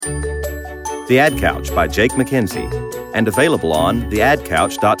The Ad Couch by Jake McKenzie, and available on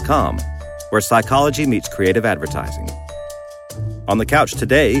theadcouch.com, where psychology meets creative advertising. On the couch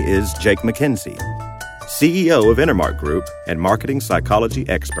today is Jake McKenzie, CEO of Intermark Group and marketing psychology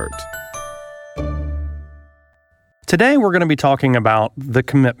expert. Today we're going to be talking about the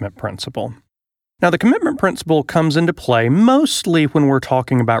commitment principle. Now, the commitment principle comes into play mostly when we're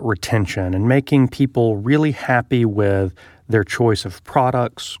talking about retention and making people really happy with their choice of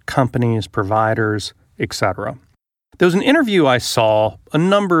products, companies, providers, etc. There was an interview I saw a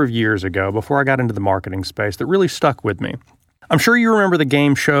number of years ago before I got into the marketing space that really stuck with me. I'm sure you remember the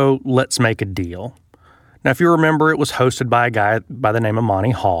game show Let's Make a Deal. Now, if you remember, it was hosted by a guy by the name of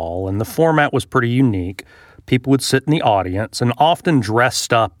Monty Hall, and the format was pretty unique. People would sit in the audience and often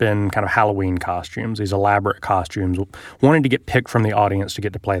dressed up in kind of Halloween costumes, these elaborate costumes, wanting to get picked from the audience to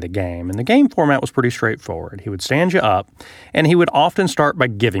get to play the game. And the game format was pretty straightforward. He would stand you up, and he would often start by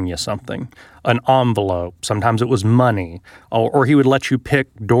giving you something, an envelope. Sometimes it was money, or he would let you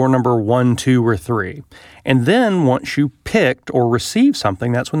pick door number 1, 2, or 3. And then once you picked or received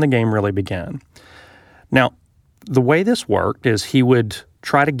something, that's when the game really began. Now, the way this worked is he would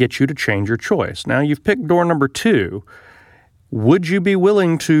try to get you to change your choice. Now, you've picked door number 2. Would you be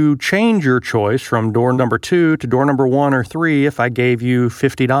willing to change your choice from door number 2 to door number 1 or 3 if I gave you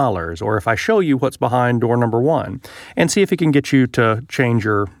 $50, or if I show you what's behind door number 1, and see if he can get you to change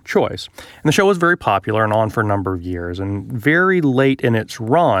your choice? And the show was very popular and on for a number of years. And very late in its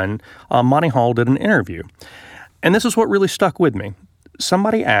run, Monty Hall did an interview. And this is what really stuck with me.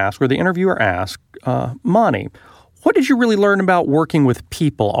 Somebody asked, or the interviewer asked, Monty, what did you really learn about working with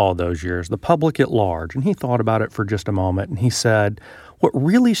people all those years, the public at large? And he thought about it for just a moment, and he said, what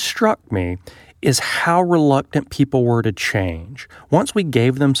really struck me is how reluctant people were to change. Once we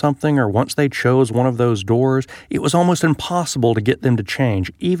gave them something, or once they chose one of those doors, it was almost impossible to get them to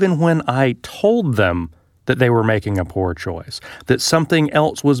change, even when I told them that they were making a poor choice, that something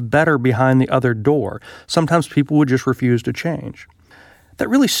else was better behind the other door. Sometimes people would just refuse to change. That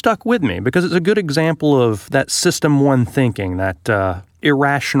really stuck with me because it's a good example of that system one thinking, that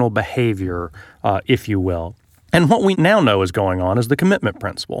irrational behavior, if you will. And what we now know is going on is the commitment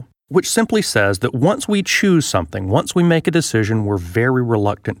principle, which simply says that once we choose something, once we make a decision, we're very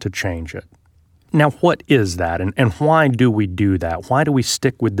reluctant to change it. Now, what is that, and why do we do that? Why do we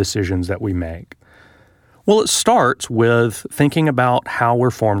stick with decisions that we make? Well, it starts with thinking about how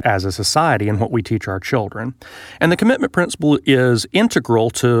we're formed as a society and what we teach our children. And the commitment principle is integral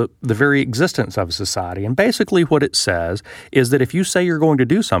to the very existence of a society. And basically what it says is that if you say you're going to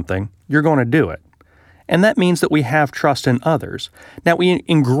do something, you're going to do it. And that means that we have trust in others. Now, we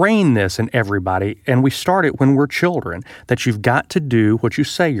ingrain this in everybody, and we start it when we're children, that you've got to do what you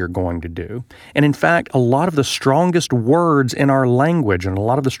say you're going to do. And in fact, a lot of the strongest words in our language and a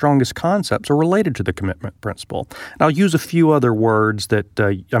lot of the strongest concepts are related to the commitment principle. And I'll use a few other words that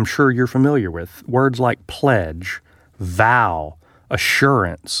I'm sure you're familiar with. Words like pledge, vow,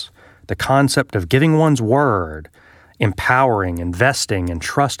 assurance, the concept of giving one's word, empowering, investing, and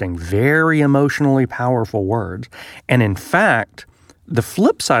trusting, very emotionally powerful words. And in fact, the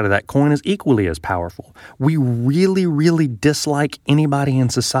flip side of that coin is equally as powerful. We really, really dislike anybody in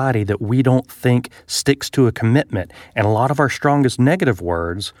society that we don't think sticks to a commitment. And a lot of our strongest negative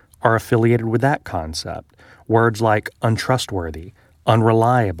words are affiliated with that concept. Words like untrustworthy,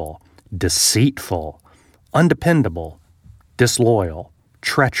 unreliable, deceitful, undependable, disloyal,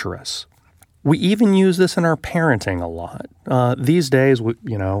 treacherous. We even use this in our parenting a lot. These days,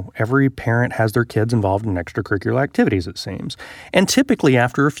 every parent has their kids involved in extracurricular activities, it seems. And typically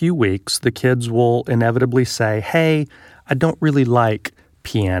after a few weeks, the kids will inevitably say, hey, I don't really like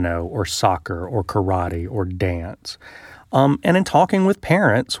piano or soccer or karate or dance. And in talking with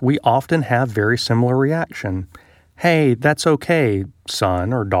parents, we often have very similar reaction. Hey, that's okay,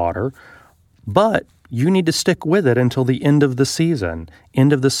 son or daughter, but you need to stick with it until the end of the season,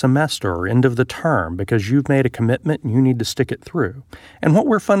 end of the semester, or end of the term, because you've made a commitment and you need to stick it through. And what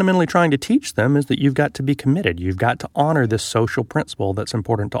we're fundamentally trying to teach them is that you've got to be committed. You've got to honor this social principle that's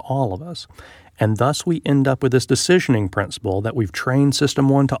important to all of us. And thus we end up with this decisioning principle that we've trained System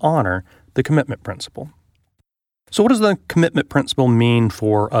 1 to honor, the commitment principle. So what does the commitment principle mean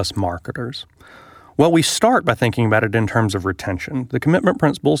for us marketers? Well, we start by thinking about it in terms of retention. The commitment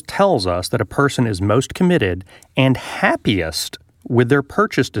principle tells us that a person is most committed and happiest with their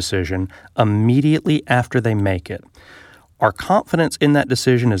purchase decision immediately after they make it. Our confidence in that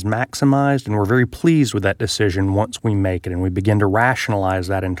decision is maximized, and we're very pleased with that decision once we make it, and we begin to rationalize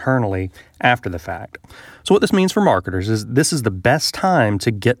that internally after the fact. So what this means for marketers is this is the best time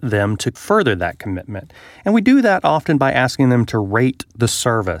to get them to further that commitment. And we do that often by asking them to rate the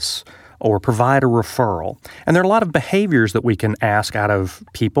service or provide a referral. And there are a lot of behaviors that we can ask out of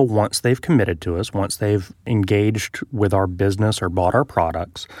people once they've committed to us, once they've engaged with our business or bought our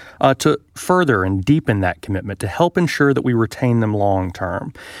products, to further and deepen that commitment to help ensure that we retain them long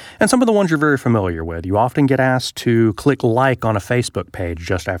term. And some of the ones you're very familiar with. You often get asked to click like on a Facebook page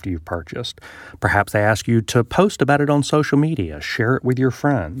just after you've purchased. Perhaps they ask you to post about it on social media, share it with your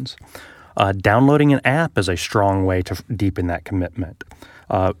friends. Downloading an app is a strong way to deepen that commitment.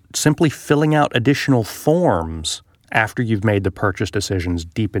 Simply filling out additional forms after you've made the purchase decisions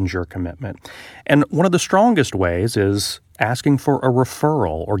deepens your commitment. And one of the strongest ways is asking for a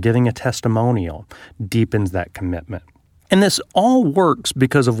referral or giving a testimonial deepens that commitment. And this all works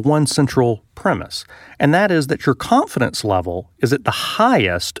because of one central premise, and that is that your confidence level is at the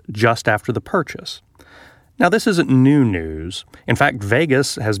highest just after the purchase. Now, this isn't new news. In fact,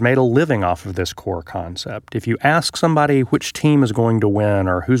 Vegas has made a living off of this core concept. If you ask somebody which team is going to win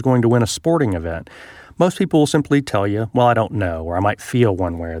or who's going to win a sporting event, most people will simply tell you, well, I don't know, or I might feel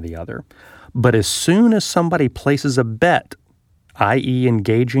one way or the other. But as soon as somebody places a bet, i.e.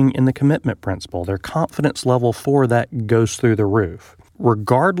 engaging in the commitment principle, their confidence level for that goes through the roof,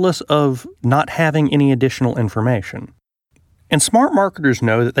 regardless of not having any additional information. And smart marketers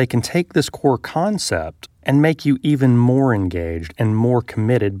know that they can take this core concept and make you even more engaged and more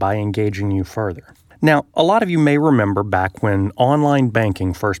committed by engaging you further. Now, a lot of you may remember back when online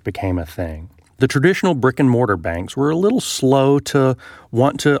banking first became a thing. The traditional brick-and-mortar banks were a little slow to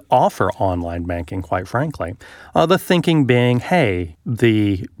want to offer online banking, quite frankly. The thinking being, hey,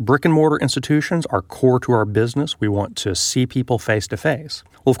 the brick-and-mortar institutions are core to our business. We want to see people face-to-face.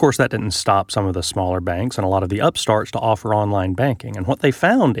 Well, of course, that didn't stop some of the smaller banks and a lot of the upstarts to offer online banking. And what they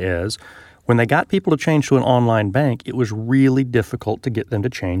found is when they got people to change to an online bank, it was really difficult to get them to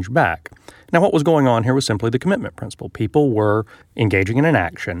change back. Now, what was going on here was simply the commitment principle. People were engaging in an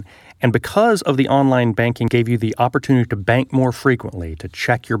action, and because of the online banking gave you the opportunity to bank more frequently, to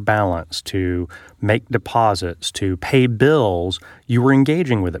check your balance, to make deposits, to pay bills, you were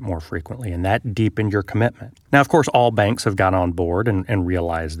engaging with it more frequently, and that deepened your commitment. Now, of course, all banks have got on board and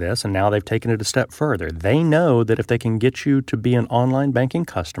realized this, and now they've taken it a step further. They know that if they can get you to be an online banking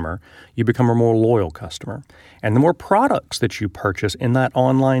customer, you become a more loyal customer. And the more products that you purchase in that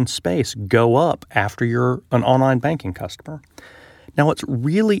online space go up after you're an online banking customer. Now, what's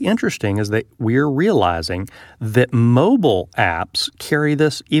really interesting is that we're realizing that mobile apps carry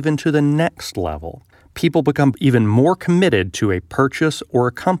this even to the next level. People become even more committed to a purchase or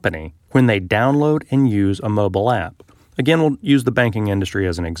a company when they download and use a mobile app. Again, we'll use the banking industry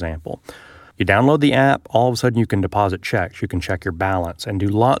as an example. You download the app, all of a sudden you can deposit checks, you can check your balance, and do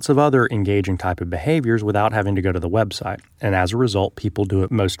lots of other engaging type of behaviors without having to go to the website. And as a result, people do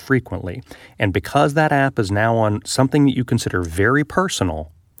it most frequently. And because that app is now on something that you consider very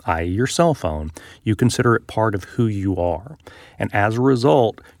personal, i.e. your cell phone, you consider it part of who you are. And as a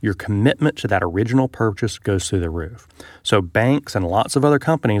result, your commitment to that original purchase goes through the roof. So banks and lots of other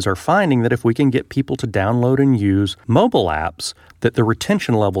companies are finding that if we can get people to download and use mobile apps, that the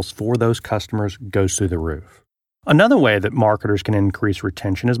retention levels for those customers goes through the roof. Another way that marketers can increase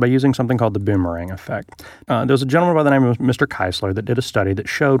retention is by using something called the boomerang effect. There was a gentleman by the name of Mr. Keisler that did a study that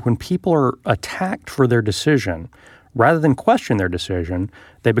showed when people are attacked for their decision, rather than question their decision,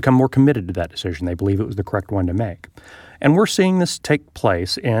 they become more committed to that decision. They believe it was the correct one to make. And we're seeing this take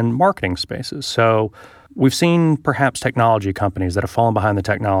place in marketing spaces. So we've seen perhaps technology companies that have fallen behind the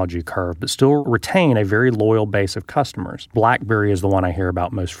technology curve but still retain a very loyal base of customers. BlackBerry is the one I hear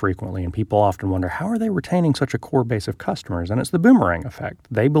about most frequently, and people often wonder, how are they retaining such a core base of customers? And it's the boomerang effect.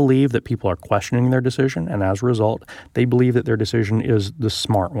 They believe that people are questioning their decision, and as a result, they believe that their decision is the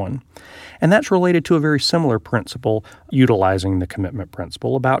smart one. And that's related to a very similar principle utilizing the commitment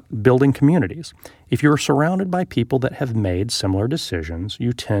principle about building communities. If you're surrounded by people that have made similar decisions,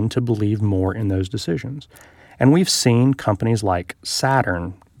 you tend to believe more in those decisions. And we've seen companies like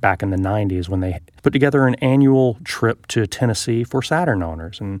Saturn back in the 90s when they put together an annual trip to Tennessee for Saturn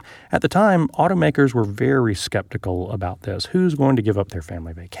owners. And at the time, automakers were very skeptical about this. Who's going to give up their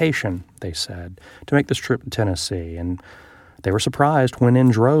family vacation, they said, to make this trip to Tennessee? And they were surprised when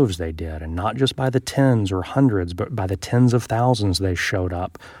in droves they did, and not just by the tens or hundreds, but by the tens of thousands they showed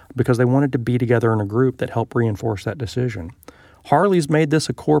up because they wanted to be together in a group that helped reinforce that decision. Harley's made this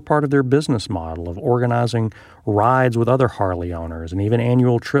a core part of their business model of organizing rides with other Harley owners and even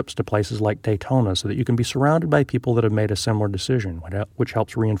annual trips to places like Daytona so that you can be surrounded by people that have made a similar decision, which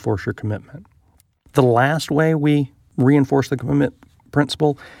helps reinforce your commitment. The last way we reinforce the commitment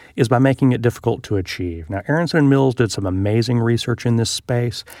principle is by making it difficult to achieve. Now, Aronson and Mills did some amazing research in this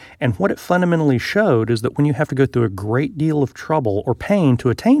space, and what it fundamentally showed is that when you have to go through a great deal of trouble or pain to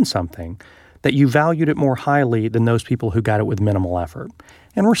attain something, that you valued it more highly than those people who got it with minimal effort.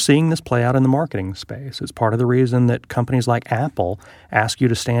 And we're seeing this play out in the marketing space. It's part of the reason that companies like Apple ask you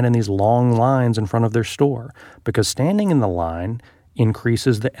to stand in these long lines in front of their store, because standing in the line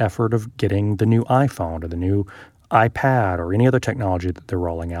increases the effort of getting the new iPhone or the new iPad or any other technology that they're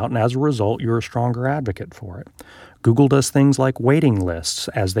rolling out, and as a result, you're a stronger advocate for it. Google does things like waiting lists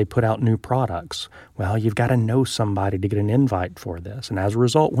as they put out new products. Well, you've got to know somebody to get an invite for this, and as a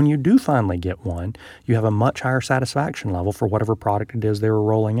result, when you do finally get one, you have a much higher satisfaction level for whatever product it is they were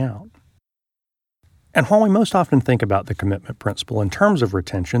rolling out. And while we most often think about the commitment principle in terms of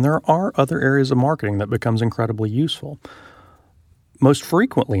retention, there are other areas of marketing that becomes incredibly useful, most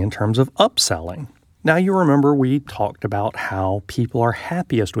frequently in terms of upselling. Now, you remember we talked about how people are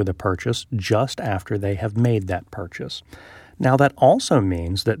happiest with a purchase just after they have made that purchase. Now, that also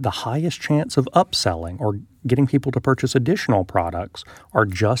means that the highest chance of upselling or getting people to purchase additional products are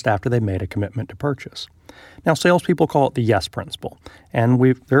just after they made a commitment to purchase. Now, salespeople call it the yes principle, and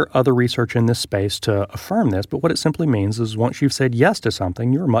there are other research in this space to affirm this, but what it simply means is once you've said yes to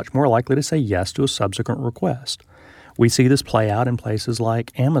something, you're much more likely to say yes to a subsequent request. We see this play out in places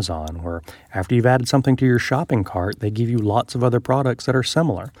like Amazon, where after you've added something to your shopping cart, they give you lots of other products that are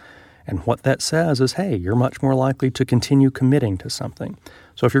similar. And what that says is, hey, you're much more likely to continue committing to something.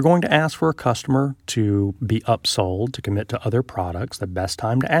 So if you're going to ask for a customer to be upsold, to commit to other products, the best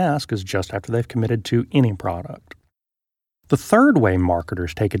time to ask is just after they've committed to any product. The third way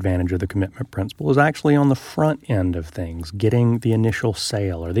marketers take advantage of the commitment principle is actually on the front end of things, getting the initial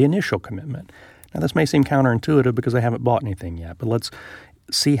sale or the initial commitment. Now, this may seem counterintuitive because they haven't bought anything yet, but let's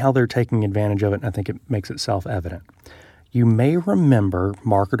see how they're taking advantage of it, and I think it makes it self-evident. You may remember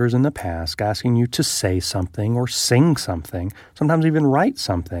marketers in the past asking you to say something or sing something, sometimes even write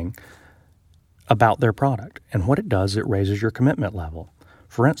something about their product. And what it does, it raises your commitment level.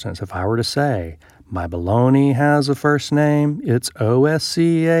 For instance, if I were to say, my bologna has a first name, it's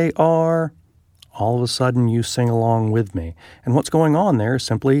OSCAR, all of a sudden you sing along with me. And what's going on there is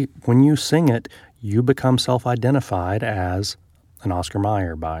simply when you sing it, you become self-identified as an Oscar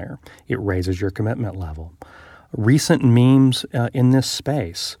Mayer buyer. It raises your commitment level. Recent memes in this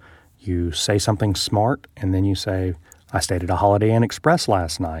space, you say something smart and then you say, I stayed at a Holiday Inn Express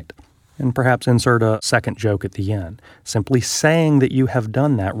last night, and perhaps insert a second joke at the end. Simply saying that you have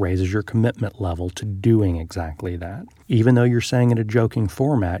done that raises your commitment level to doing exactly that. Even though you're saying in a joking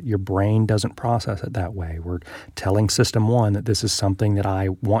format, your brain doesn't process it that way. We're telling System 1 that this is something that I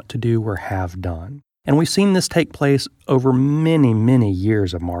want to do or have done. And we've seen this take place over many, many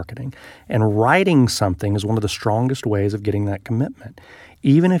years of marketing. And writing something is one of the strongest ways of getting that commitment.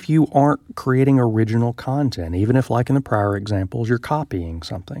 Even if you aren't creating original content, even if, like in the prior examples, you're copying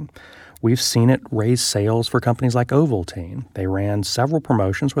something. We've seen it raise sales for companies like Ovaltine. They ran several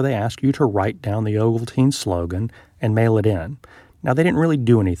promotions where they asked you to write down the Ovaltine slogan and mail it in. Now, they didn't really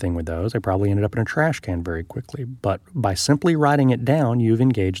do anything with those. They probably ended up in a trash can very quickly. But by simply writing it down, you've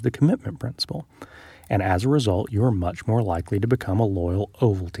engaged the commitment principle. And as a result, you are much more likely to become a loyal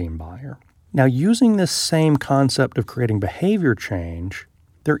Ovaltine buyer. Now, using this same concept of creating behavior change,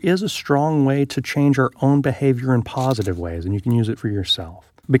 there is a strong way to change our own behavior in positive ways, and you can use it for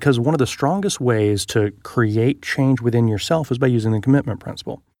yourself. Because one of the strongest ways to create change within yourself is by using the commitment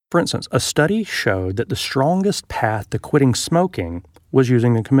principle. For instance, a study showed that the strongest path to quitting smoking was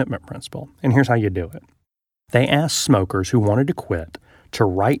using the commitment principle. And here's how you do it. They asked smokers who wanted to quit to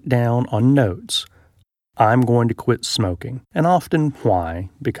write down on notes, I'm going to quit smoking. And often why?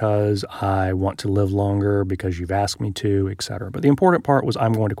 Because I want to live longer, because you've asked me to, etc. But the important part was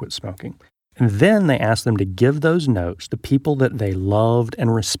I'm going to quit smoking. And then they asked them to give those notes to people that they loved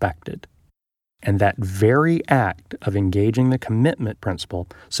and respected. And that very act of engaging the commitment principle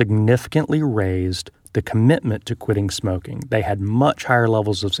significantly raised the commitment to quitting smoking. They had much higher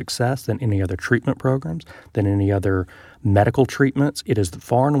levels of success than any other treatment programs, than any other medical treatments. It is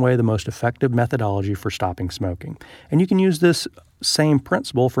far and away the most effective methodology for stopping smoking. And you can use this same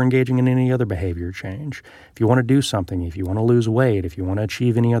principle for engaging in any other behavior change. If you want to do something, if you want to lose weight, if you want to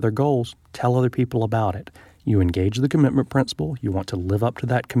achieve any other goals, tell other people about it. You engage the commitment principle, you want to live up to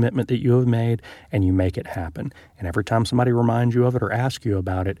that commitment that you have made, and you make it happen. And every time somebody reminds you of it or asks you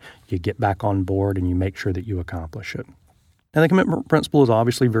about it, you get back on board and you make sure that you accomplish it. Now, the commitment principle is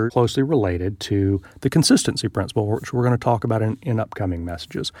obviously very closely related to the consistency principle, which we're going to talk about in upcoming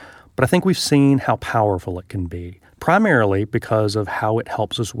messages. But I think we've seen how powerful it can be, primarily because of how it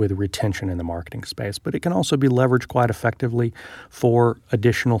helps us with retention in the marketing space. But it can also be leveraged quite effectively for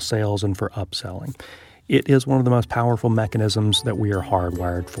additional sales and for upselling. It is one of the most powerful mechanisms that we are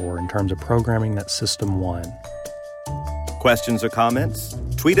hardwired for in terms of programming that System 1. Questions or comments?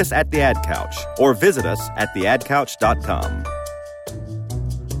 Tweet us at The Ad Couch or visit us at theadcouch.com.